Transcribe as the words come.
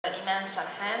Eman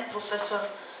Sarhan, Professor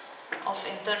of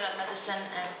Internal Medicine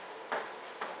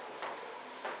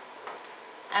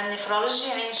and Nephrology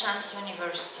at Ain Shams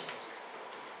University.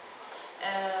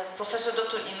 Professor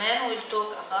Dr. Eman will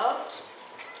talk about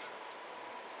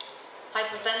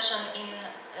hypertension in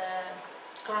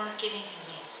chronic kidney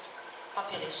disease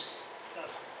population.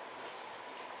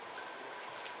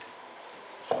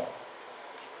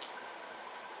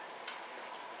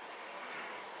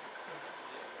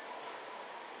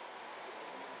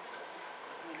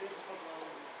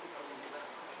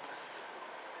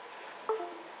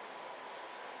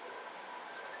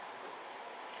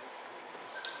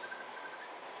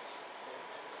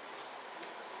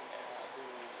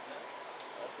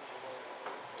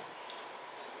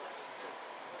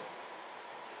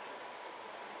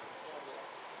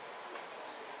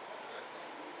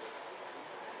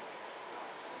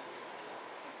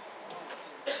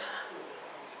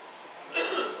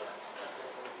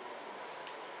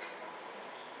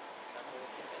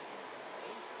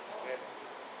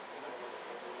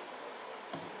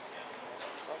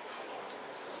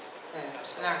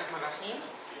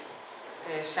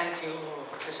 Thank you,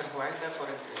 Professor Hualda, for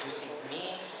introducing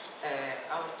me.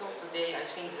 Our talk today, I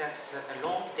think that's a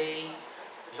long day,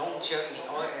 long journey,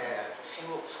 or a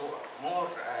few more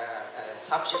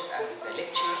subject and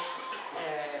lectures.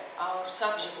 Our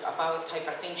subject about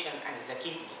hypertension and the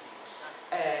kidney.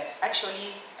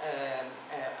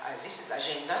 This is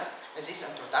agenda, this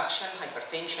introduction,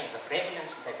 hypertension, the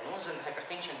prevalence, diagnosis, and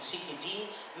hypertension, CKD,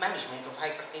 management of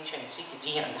hypertension,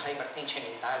 CKD, and hypertension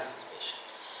in dialysis patients.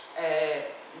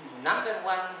 Number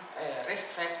one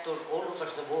risk factor all over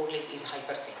the world is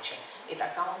hypertension. It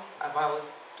accounts about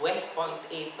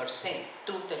 12.8%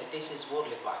 total deaths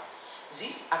worldwide.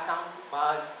 This accounts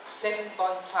by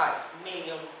 7.5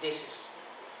 million deaths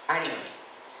annually.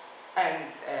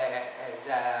 And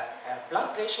the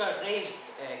blood pressure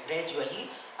raised gradually,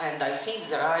 and I think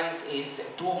the rise is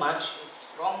too much. It's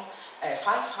from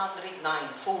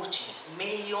 540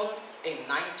 million in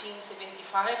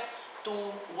 1975 to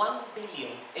 1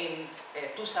 billion in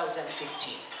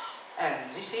 2015.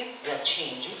 And this is the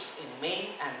changes in male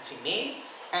and female,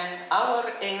 and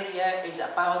our area is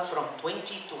about from 20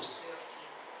 to 30%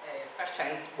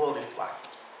 worldwide.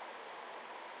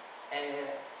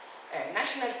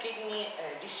 National kidney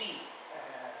disease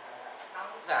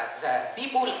that the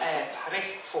people at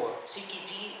risk for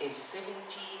CKD is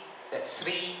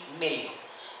 73 million.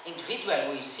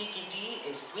 Individual with CKD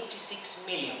is 26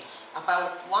 million,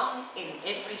 about 1 in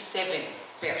every 7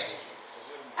 persons.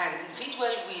 And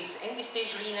individual with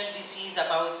end-stage renal disease,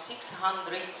 about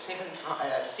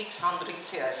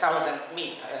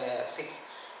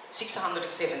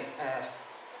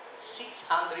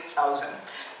 600,000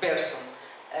 persons.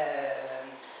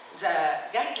 The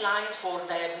guidelines for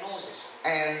diagnosis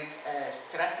and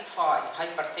stratify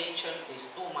hypertension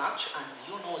is too much, and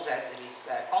you know that there is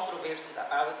controversies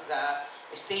about the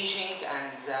staging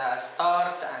and the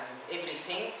start and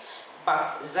everything.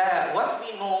 But what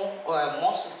we know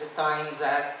most of the time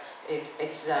that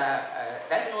it's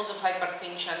diagnosis of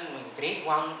hypertension in grade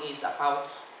 1 is about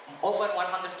over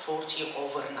 140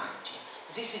 over 90.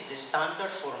 This is the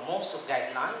standard for most of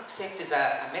guidelines, except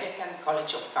the American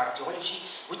College of Cardiology,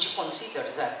 which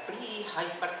considers a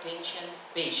pre-hypertension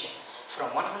patient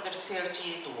from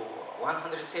 130 to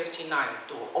 139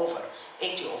 to over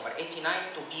 80 over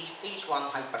 89 to be stage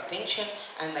 1 hypertension,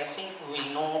 and I think we will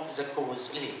know the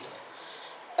cause later.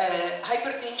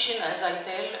 Hypertension, as I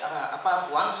tell,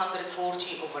 above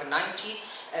 140 over 90,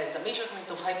 the measurement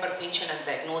of hypertension and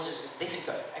diagnosis is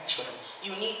difficult, actually.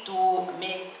 You need to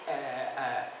make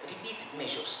repeated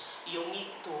measures. You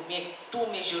need to make 2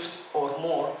 measures or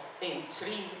more in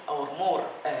 3 or more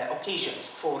occasions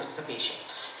for the patient.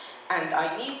 And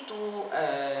I need to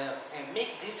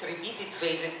make this repeated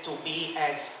visit to be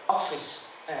as office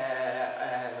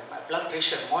blood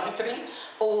pressure monitoring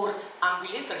or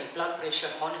ambulatory blood pressure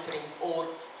monitoring or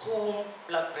home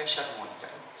blood pressure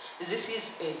monitoring. This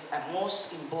is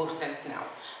most important now.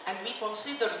 And we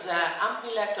consider the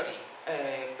ambulatory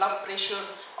blood pressure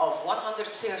of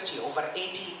 130 over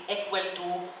 80 equal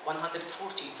to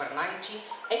 140 over 90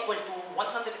 equal to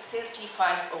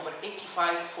 135 over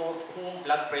 85 for home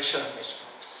blood pressure measurement.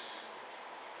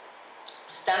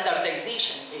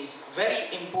 Standardization is very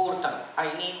important.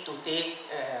 I need to take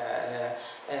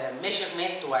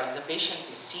measurement while the patient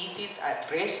is seated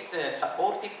at rest,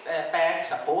 supported back,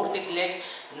 supported leg,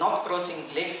 not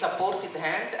crossing leg, supported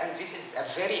hand, and this is a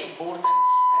very important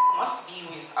and must be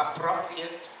with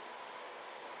appropriate.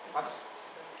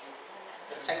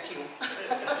 Thank you.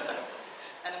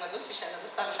 أنا ما دوستش، أنا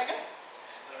دوست على حاجة؟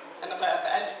 أنا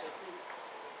بقلب.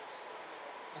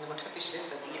 أنا ما خدتش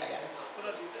لسه دقيقة يعني.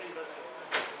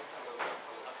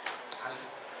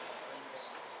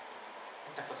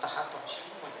 أنت كنت حاطه 20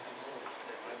 ولا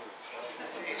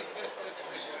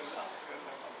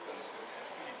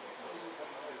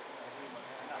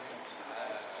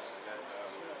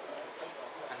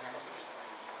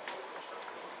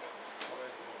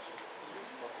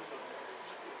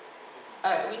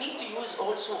we need to use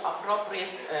also appropriate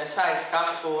size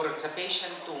cuff for the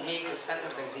patient to make the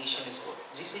standardization is good.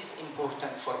 This is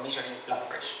important for measuring blood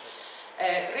pressure.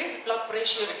 Raised blood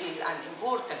pressure is an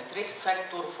important risk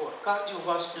factor for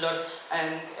cardiovascular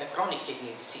and chronic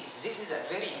kidney disease. This is a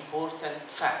very important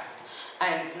fact.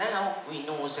 And now we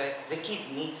know that the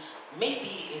kidney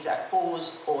maybe is a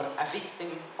cause or a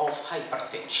victim of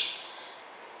hypertension.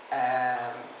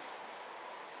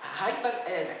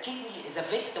 Kidney is a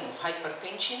victim of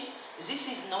hypertension. This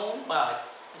is known by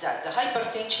that the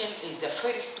hypertension is the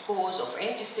first cause of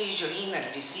end-stage renal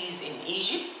disease in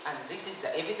Egypt, and this is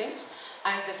the evidence,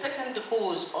 and the second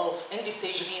cause of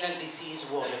end-stage renal disease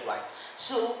worldwide.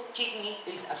 So kidney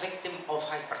is a victim of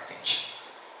hypertension.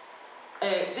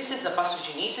 This is the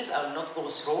pathogenesis. I will not go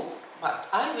through, but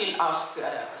I will ask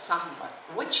someone,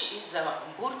 which is the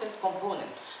important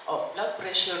component of blood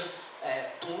pressure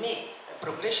to make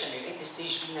progression in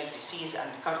end-stage renal disease and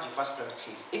cardiovascular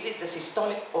disease? Is it the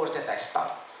systolic or the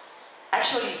diastolic?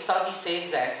 Actually, study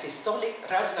says that systolic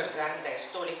rather than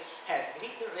diastolic has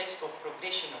greater risk of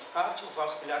progression of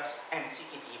cardiovascular and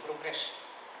CKD progression.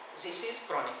 This is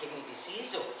chronic kidney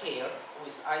disease occur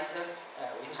with either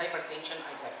with hypertension,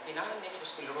 either benign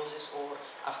nephrosclerosis or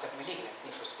after malignant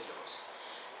nephrosclerosis.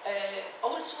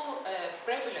 Also,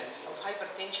 prevalence of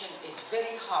hypertension is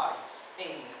very high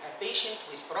in a patient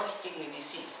with chronic kidney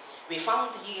disease. We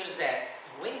found here that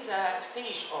when the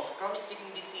stage of chronic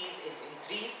kidney disease is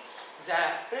increased, the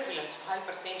prevalence of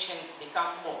hypertension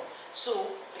become more.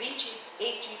 So reaching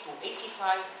 80 to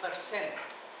 85%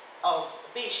 of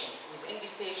patients with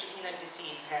end-stage renal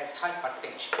disease has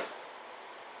hypertension.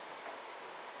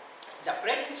 The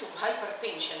presence of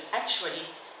hypertension actually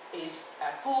is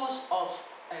a cause of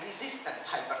a resistant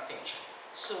hypertension.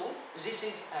 So this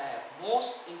is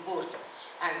most important.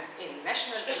 And in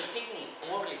National Kidney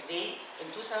World Day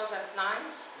in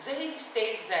 2009, they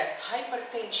state that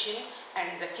hypertension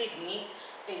and the kidney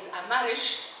is a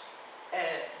marriage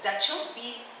that should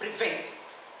be prevented,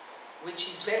 which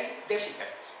is very difficult.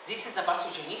 This is the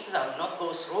pathogenesis I will not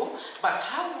go through, but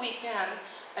how we can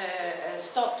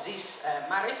stop this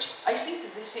marriage, I think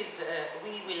this is,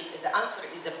 the answer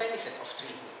is the benefit of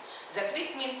treatment. The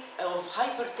treatment of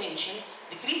hypertension,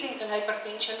 decreasing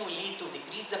hypertension will lead to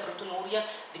decrease the proteinuria,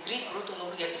 decrease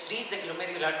the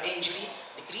glomerular injury,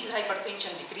 decrease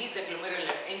hypertension, decrease the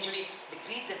glomerular injury,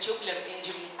 decrease the tubular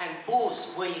injury, and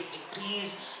both will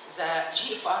decrease the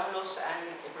GFR loss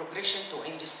and progression to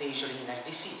end-stage renal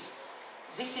disease.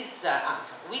 This is the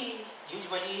answer. We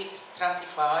usually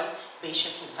stratify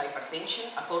patients with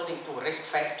hypertension according to risk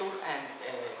factor and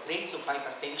grades of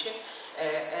hypertension.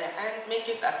 And make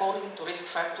it according to risk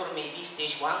factor, maybe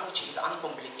stage 1, which is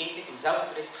uncomplicated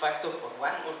without risk factor, or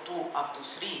 1 or 2 up to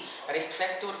 3 risk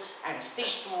factor, and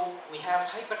stage 2 we have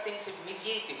hypertensive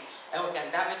mediated organ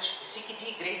damage,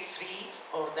 CKD grade 3,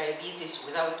 or diabetes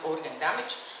without organ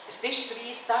damage. Stage 3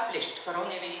 established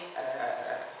coronary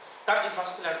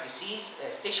cardiovascular disease,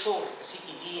 stage 4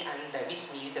 CKD and diabetes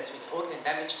mellitus with organ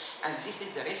damage, and this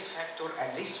is the risk factor,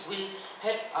 and this will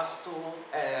help us to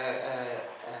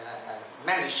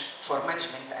manage for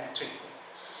management and treatment.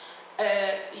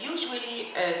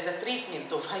 Usually the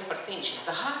treatment of hypertension,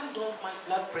 the high normal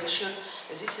blood pressure,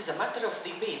 this is a matter of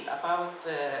debate about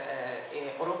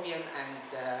European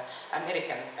and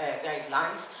American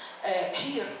guidelines.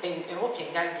 Here in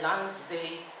European guidelines,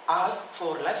 they ask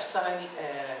for lifestyle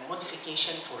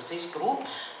modification for this group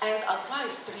and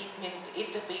advise treatment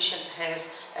if the patient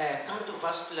has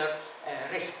cardiovascular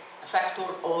risk factor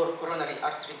or coronary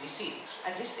artery disease.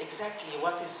 And this is exactly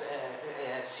what is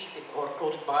cited or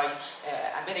called by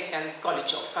American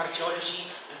College of Cardiology.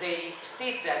 They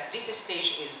state that this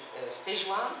stage is stage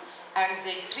 1, and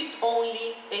they treat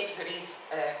only if there is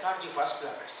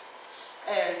cardiovascular risk.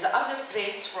 The other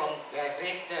grades from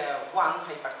grade 1,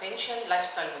 hypertension,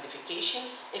 lifestyle modification.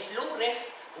 If low risk,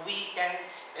 we can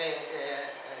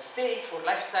stay for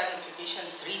lifestyle modification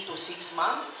 3 to 6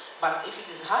 months. But if it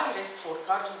is high risk for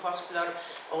cardiovascular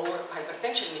or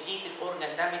hypertension-mediated organ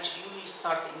damage, you will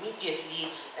start immediately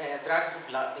drugs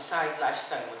beside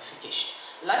lifestyle modification.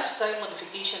 Lifestyle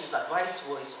modification is advised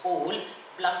with all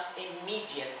plus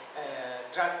immediate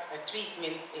drug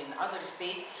treatment in other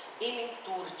states, aiming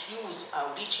to reduce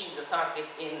or reaching the target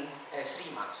in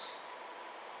 3 months.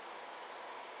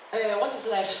 What is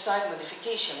lifestyle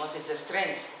modification? What is the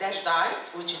strength? DASH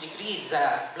diet, which decreases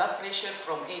blood pressure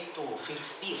from 8 to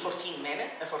 14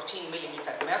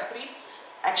 millimeter mercury.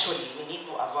 Actually, we need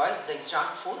to avoid the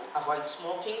junk food, avoid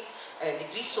smoking,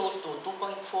 decrease salt to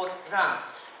 2.4 gram,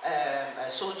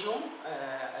 sodium,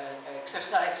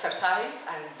 exercise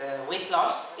and weight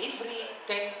loss. Every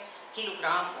 10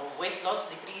 kilogram of weight loss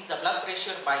decrease the blood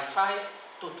pressure by 5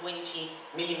 to 20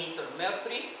 millimeter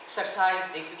mercury. Exercise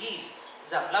decrease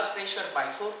the blood pressure by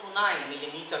 4 to 9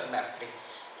 millimeter mercury.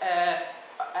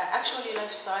 Actually,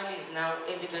 lifestyle is now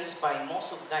evidenced by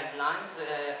most of guidelines.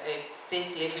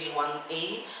 Take level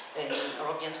 1A in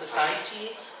European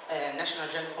Society, National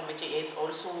Joint Committee 8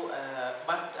 also,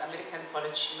 but American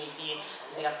College maybe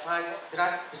they advise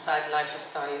drug beside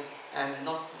lifestyle and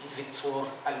not leave it for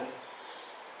alone.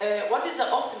 What is the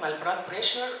optimal blood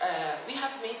pressure? We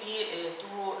have maybe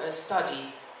to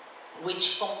study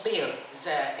which compare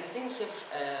the intensive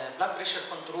blood pressure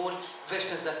control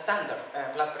versus the standard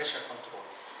blood pressure control.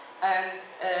 And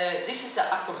this is the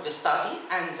ACCORD study,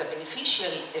 and the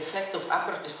beneficial effect of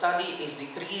ACCORD study is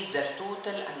decrease the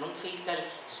total and non-fatal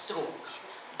stroke.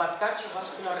 But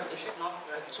cardiovascular is not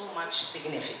too much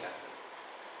significant.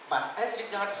 But as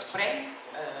regards SPRING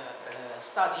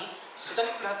study,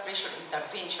 systolic blood pressure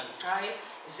intervention trial,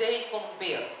 they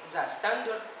compare the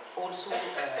standard also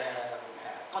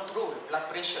control blood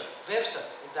pressure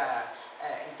versus the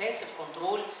intensive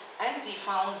control, and they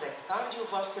found that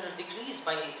cardiovascular decreased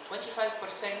by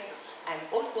 25% and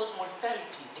all-cause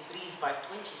mortality decreased by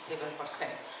 27%.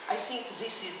 I think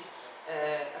this is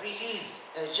released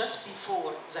just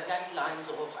before the guidelines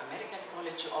of American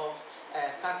College of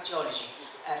Cardiology,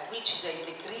 which they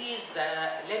decrease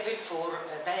the level for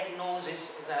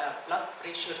diagnosis, the blood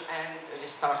pressure, and the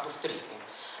start of treatment.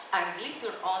 And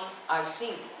later on, I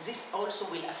think this also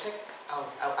will affect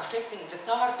affecting the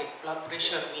target blood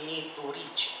pressure we need to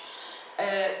reach.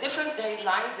 Different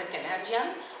guidelines, the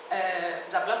Canadian,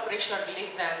 the blood pressure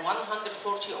less than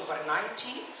 140 over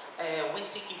 90 when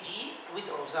CKD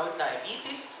with or without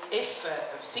diabetes. If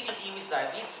CKD with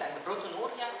diabetes and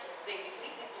proteinuria, they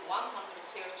decrease it to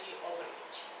 130 over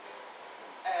 80.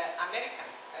 American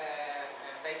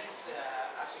Diabetes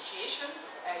Association,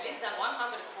 less than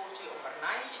 140 over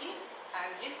 90 and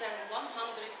less than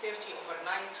 130 over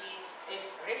 90 if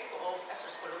risk of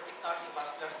atherosclerotic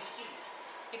cardiovascular disease.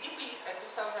 KDP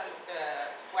 2012,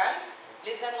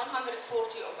 less than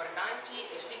 140 over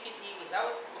 90 if CKD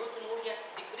without proteinuria,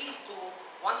 decreased to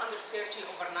 130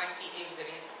 over 90 if there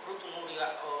is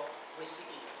proteinuria or with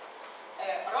CKD.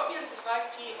 European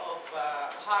Society of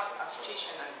Heart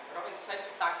Association and European Society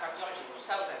of Cardiology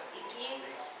 2018,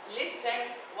 less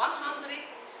than 140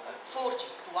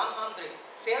 to 130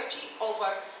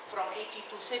 over from 80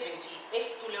 to 70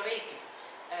 if tolerated.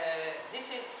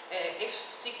 This is if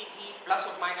CKD plus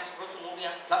or minus proteinuria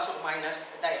plus or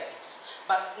minus diabetes,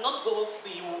 but not go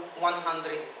below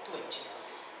 120.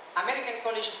 American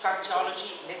College of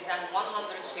Cardiology less than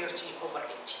 130 over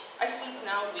 80. I think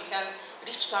now we can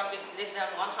reach target less than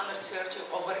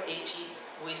 130 over 80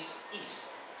 with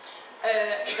ease.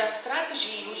 The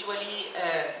strategy usually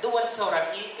dual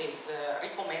therapy is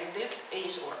recommended,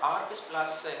 ACE or ARBs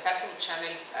plus calcium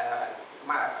channel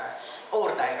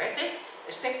or diuretic.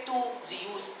 Step 2,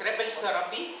 they use triple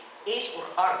therapy, ACE or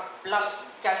ARB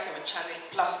plus calcium channel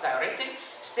plus diuretic.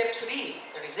 Step 3,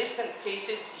 resistant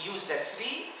cases use the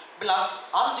 3 plus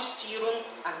aldosterone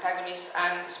antagonist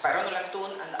and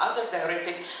spironolactone and other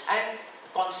diuretic, and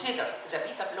consider the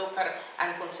beta blocker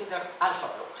and consider alpha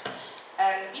blocker.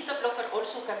 And beta blocker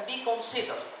also can be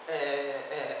considered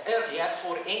earlier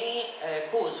for any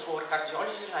cause for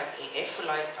cardiology like AF,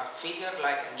 like heart failure,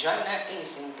 like angina,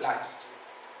 anything like that.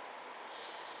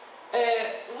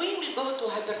 We will go to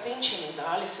hypertension in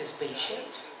dialysis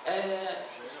patient.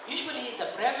 Usually the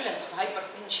prevalence of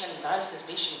hypertension in dialysis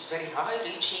patient is very high,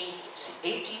 reaching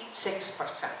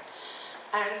 86%.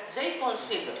 And they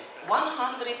consider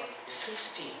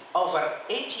 150 over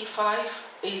 85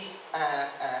 is a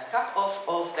cut-off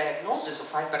of diagnosis of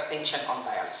hypertension on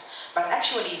dialysis. But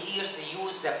actually here they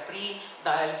use the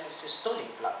pre-dialysis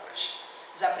systolic blood pressure.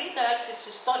 The pre-dialysis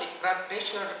systolic blood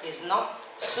pressure is not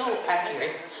so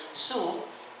accurate, so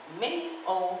many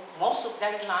or most of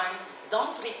guidelines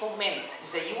don't recommend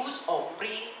the use of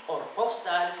pre or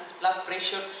post-dialysis blood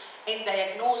pressure in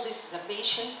diagnosis the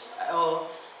patient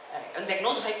and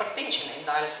diagnose hypertension in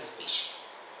dialysis patient.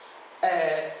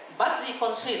 But they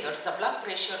consider the blood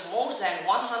pressure more than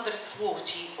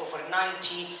 140 over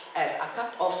 90 as a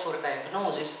cut-off for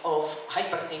diagnosis of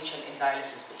hypertension in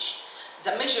dialysis patient.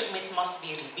 The measurement must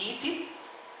be repeated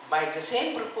by the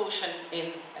same proportion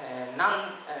in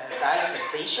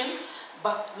non-dialysis patient,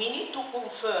 but we need to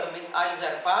confirm it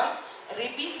either by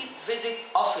repeated visit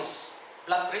office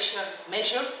blood pressure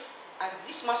measure, and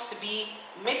this must be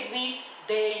midweek,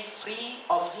 day free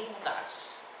of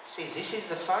hemodialysis. So this is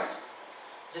the first.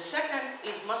 The second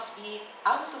is must be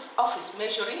out of office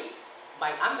measuring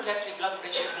by ambulatory blood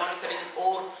pressure monitoring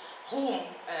or home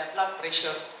blood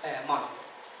pressure monitoring.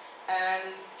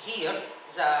 And here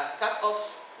the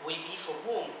cutoff will be for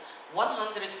whom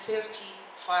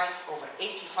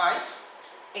 135/85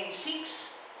 in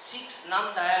six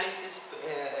non-dialysis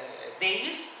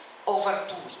days over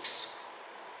 2 weeks.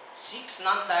 6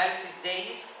 non-dialysis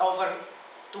days over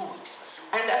 2 weeks.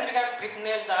 And as regards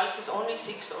peritoneal dialysis, only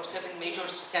 6 or 7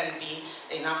 measures can be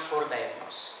enough for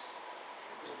diagnosis.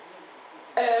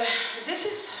 This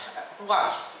is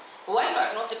why. Why we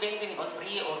are not depending on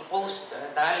pre or post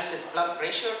dialysis blood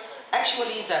pressure.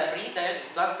 Actually, the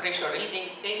pre-dialysis blood pressure reading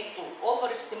tend to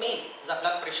overestimate the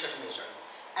blood pressure measure,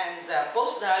 and the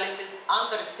post-dialysis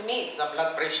underestimate the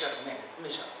blood pressure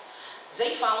measure.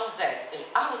 They found that the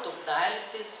out of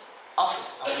dialysis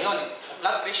office or unit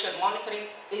blood pressure monitoring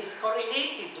is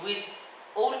correlated with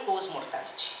all-cause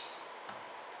mortality.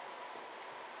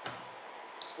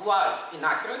 Why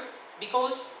inaccurate?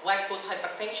 Because acute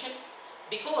hypertension,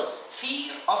 because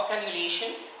fear of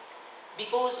cannulation,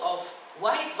 because of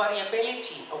wide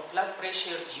variability of blood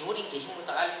pressure during the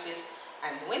hemodialysis,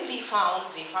 and when they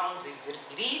found this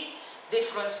great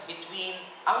difference between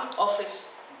out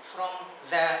office from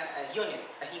the unit,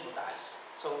 hemodialysis.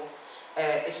 So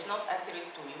it's not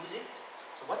accurate to use it.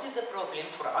 So what is the problem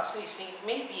for us? I think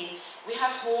maybe we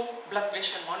have home blood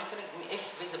pressure monitoring. If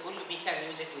visible, we can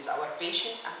use it with our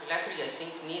patient. Ambulatory, I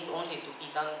think, need only to be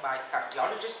done by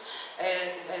cardiologists.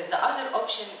 The other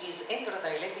option is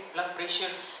intradialytic blood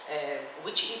pressure,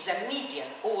 which is the median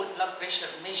all blood pressure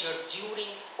measured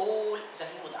during all the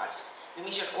hemodialysis. We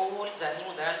measure all the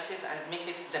hemodialysis and make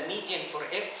it the median for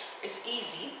it. It's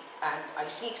easy, and I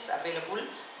think it's available,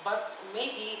 but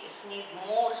maybe it needs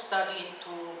more study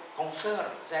to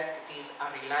confirm that it is a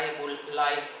reliable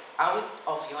live out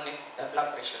of unit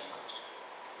blood pressure monitor.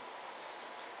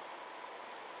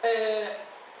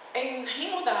 In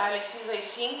hemodialysis, I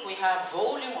think we have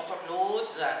volume overload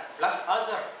plus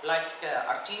other like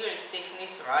arterial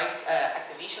stiffness, right?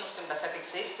 Activation of sympathetic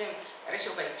system,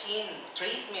 erythropoietin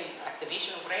treatment,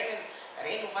 activation of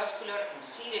renovascular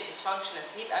endothelial dysfunction,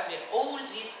 sleep apnea, all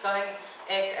these kind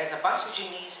act as a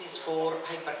pathogenesis for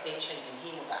hypertension in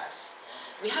hemodialysis.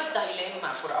 We have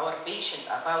dilemma for our patient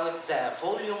about the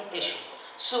volume issue.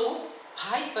 So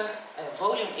high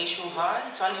volume issue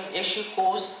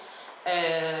cause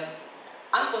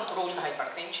uncontrolled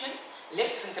hypertension,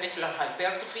 left ventricular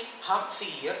hypertrophy, heart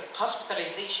failure,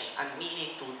 hospitalization, and may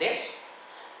lead to death.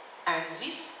 And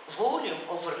this volume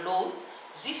overload,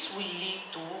 this will lead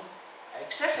to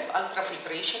excessive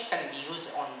ultrafiltration, can be used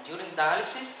during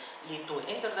dialysis, lead to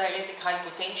interdialytic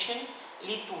hypotension,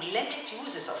 lead to limit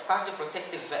uses of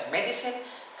cardioprotective medicine,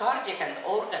 cardiac and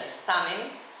organ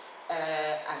stunning,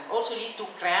 and also lead to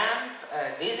cramp,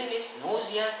 dizziness,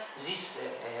 nausea, this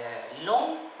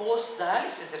long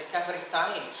post-dialysis recovery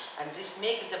time, and this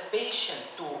makes the patient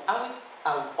to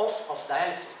off of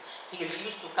dialysis. He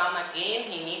refused to come again,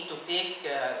 he needs to take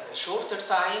a shorter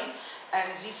time, and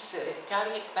this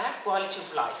carry bad quality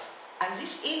of life. And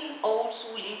this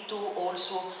also lead to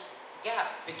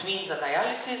gap between the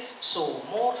dialysis, so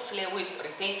more fluid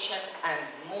retention and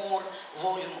more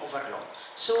volume overload.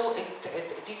 So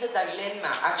it is a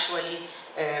dilemma actually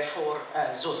for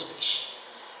those patients.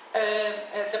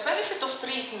 The benefit of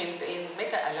treatment in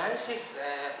meta-analysis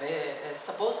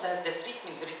suppose that the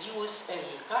treatment reduces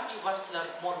cardiovascular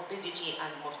morbidity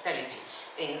and mortality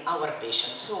in our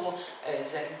patients. So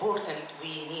it's important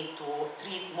we need to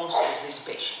treat most of these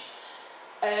patients.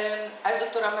 As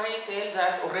Dr. Amai tells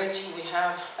that already we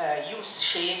have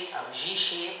U-shape or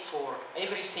G-shape for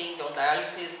everything on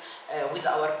dialysis with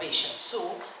our patients.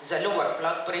 So the lower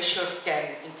blood pressure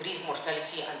can increase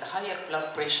mortality and the higher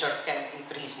blood pressure can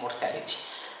increase mortality.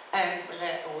 And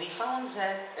we found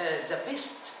that the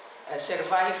best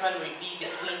survival will be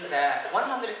between the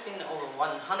 110 or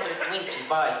 120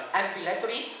 by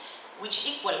ambulatory, which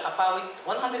equal about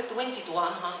 120 to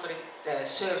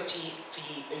 130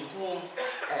 home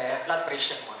blood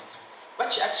pressure monitor.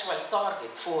 What's actual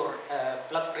target for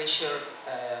blood pressure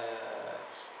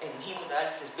in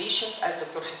hemodialysis patient? As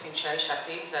Dr. Hussein Shaisha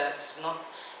tells, that's no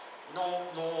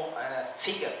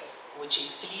figure which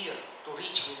is clear to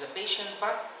reach with the patient,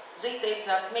 but they tell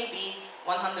that maybe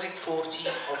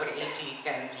 140/80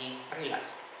 can be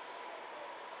reliable.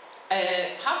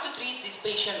 How to treat this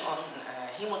patient on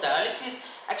hemodialysis?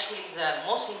 Actually, the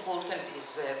most important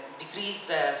is decrease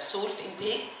salt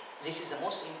intake, This is the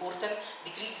most important.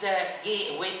 Decrease the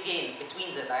weight gain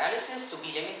between the dialysis to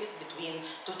be limited between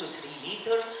 2 to 3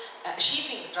 liters.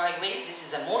 Achieving dry weight, this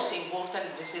is the most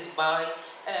important. This is by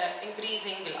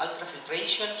increasing the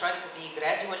ultrafiltration, trying to be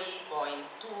gradually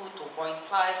 0.2 to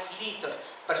 0.5 liter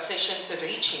per session to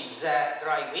reaching the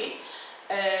dry weight.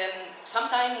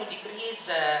 Sometimes we decrease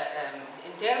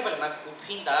interval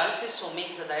between dialysis, so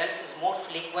make the dialysis more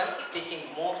frequent,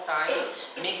 taking more time,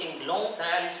 making long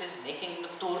dialysis, making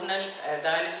nocturnal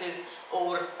dialysis,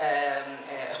 or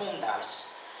home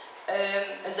dialysis.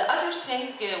 The other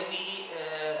thing,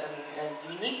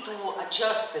 we need to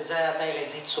adjust the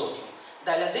dialysate sodium.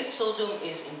 Dialysate sodium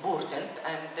is important,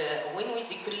 and when we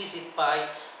decrease it by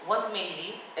 1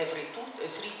 milli every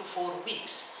 3 to 4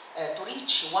 weeks, to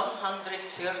reach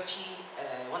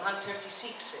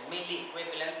 136 milli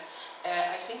equivalent,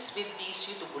 I think it will be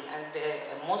suitable, and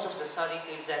most of the study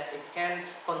tells that it can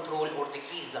control or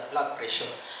decrease the blood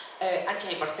pressure.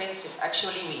 Antihypertensive,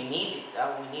 actually, we need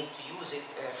to use it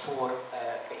for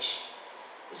patients.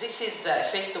 This is the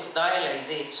effect of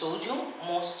dialysate sodium,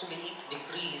 mostly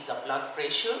decrease the blood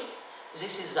pressure.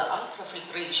 This is the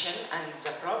ultrafiltration, and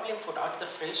the problem for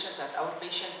ultrafiltration is that our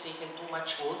patient taking too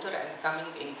much water and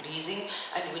increasing,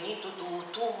 and we need to do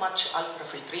too much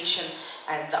ultrafiltration,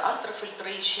 and the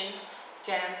ultrafiltration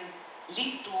can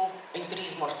lead to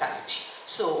increased mortality.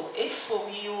 So if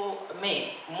you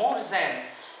make more than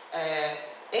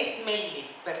 8 milli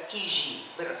per kg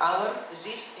per hour,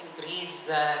 this increases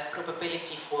the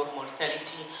probability for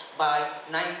mortality by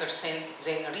 9%,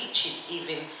 then reach it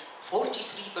even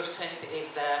 43%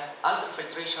 if the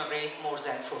ultrafiltration rate more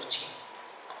than 14.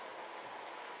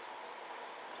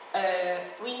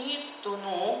 We need to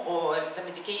know the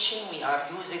medication we are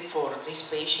using for this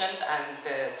patient and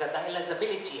the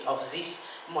dialysability of this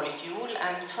molecule,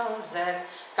 and found that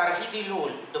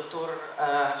carvedilol, Dr.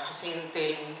 Hussein told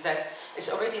me that it's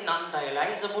already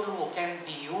non-dialysable, who can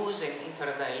be used in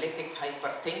interdialytic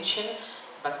hypertension,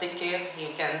 but take care,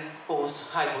 you can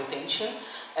cause hypotension.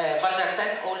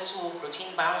 Valsartan also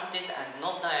protein-bounded and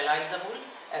not dialysable.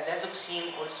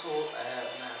 Dazoxine also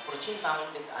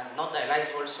protein-bounded and not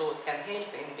dialysable, so it can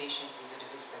help in patients with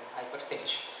resistant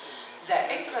hypertension. The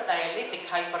intradialytic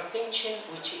hypertension,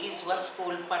 which is what's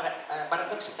called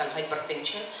paradoxical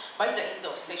hypertension, by the end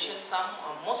of session,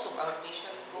 most of our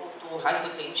patients go to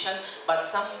hypotension, but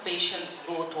some patients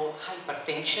go to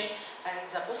hypertension, and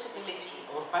the possibility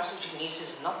of pathogenesis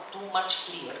is not too much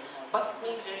clear, but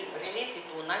maybe related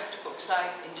to nitric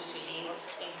oxide, endothelin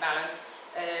imbalance,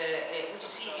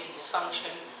 endothelial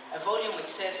dysfunction, volume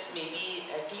excess, maybe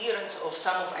clearance of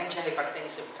some of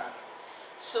antihypertensive drugs.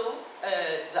 So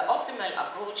the optimal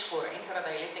approach for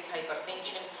intradialytic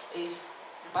hypertension is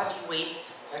body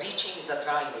weight, reaching the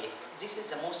dry weight. This is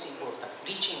the most important,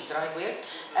 reaching dry weight.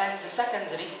 And the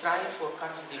secondary trial for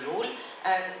carvedilol,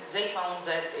 and they found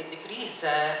that it decreased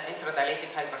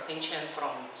intradialytic hypertension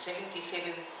from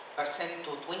 77%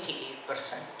 to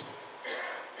 28%.